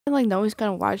Like no one's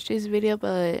gonna watch this video,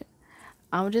 but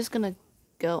I'm just gonna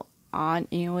go on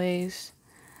anyways.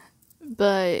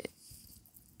 But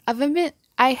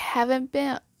I haven't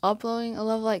been uploading a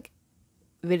lot of like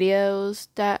videos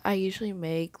that I usually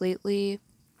make lately,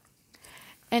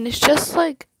 and it's just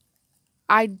like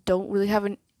I don't really have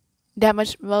that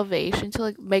much motivation to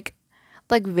like make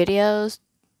like videos,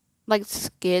 like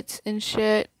skits and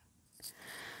shit.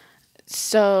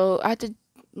 So I have to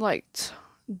like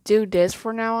do this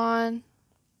for now on.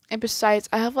 And besides,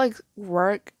 I have like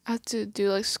work. I have to do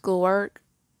like schoolwork.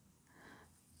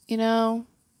 You know,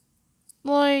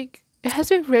 like it has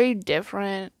been very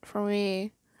different for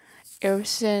me ever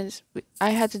since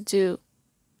I had to do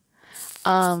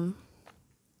um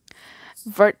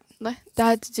like that I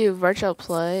had to do virtual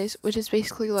plays, which is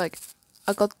basically like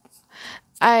I got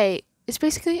I it's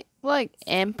basically like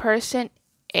in person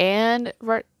and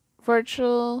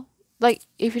virtual. Like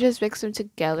if you just mix them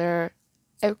together,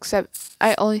 except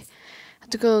I only have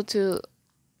to go to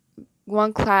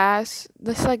one class.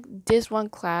 That's like this one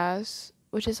class,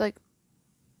 which is like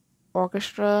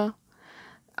orchestra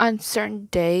on certain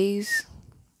days.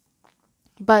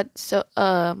 But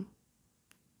aside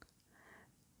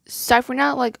from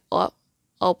not like up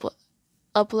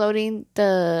uploading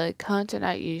the content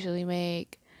I usually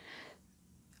make,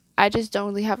 I just don't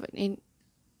really have any.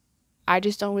 I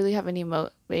just don't really have any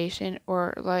motivation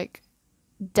or like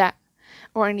that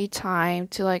or any time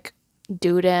to like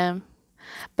do them.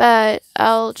 But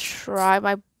I'll try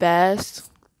my best.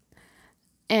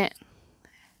 And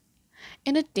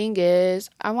and the thing is,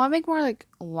 I want to make more like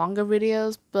longer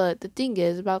videos. But the thing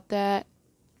is about that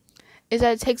is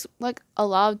that it takes like a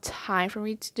lot of time for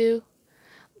me to do.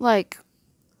 Like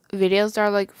videos that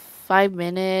are like 5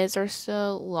 minutes or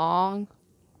so long.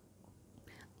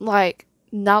 Like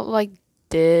not like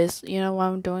this, you know what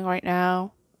I'm doing right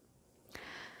now.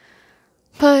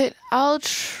 But I'll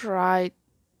try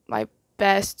my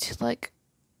best to like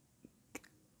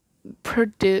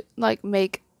produce like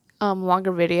make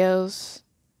longer videos,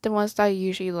 the ones that I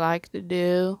usually like to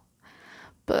do.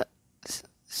 But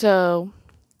so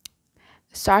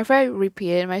sorry if I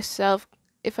repeated myself.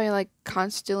 If I like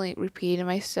constantly repeating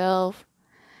myself,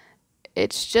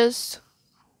 it's just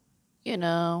you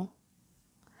know.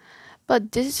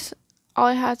 But this is all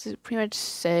I have to pretty much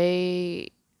say.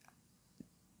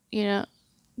 You know,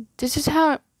 this is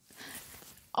how.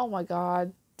 Oh my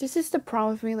god, this is the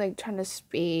problem with me like trying to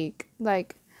speak.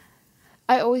 Like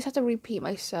I always have to repeat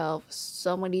myself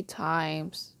so many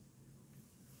times.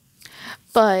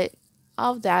 But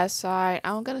of that side,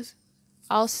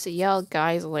 I'll see y'all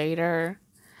guys later.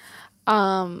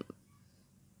 Um,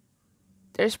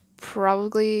 there's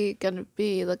probably gonna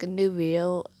be like a new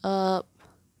video up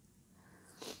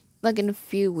like in a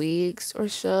few weeks or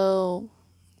so,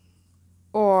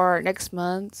 or next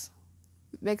month.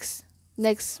 Next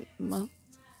month.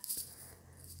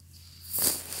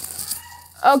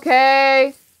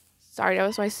 Okay. Sorry, that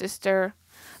was my sister.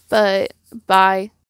 But bye.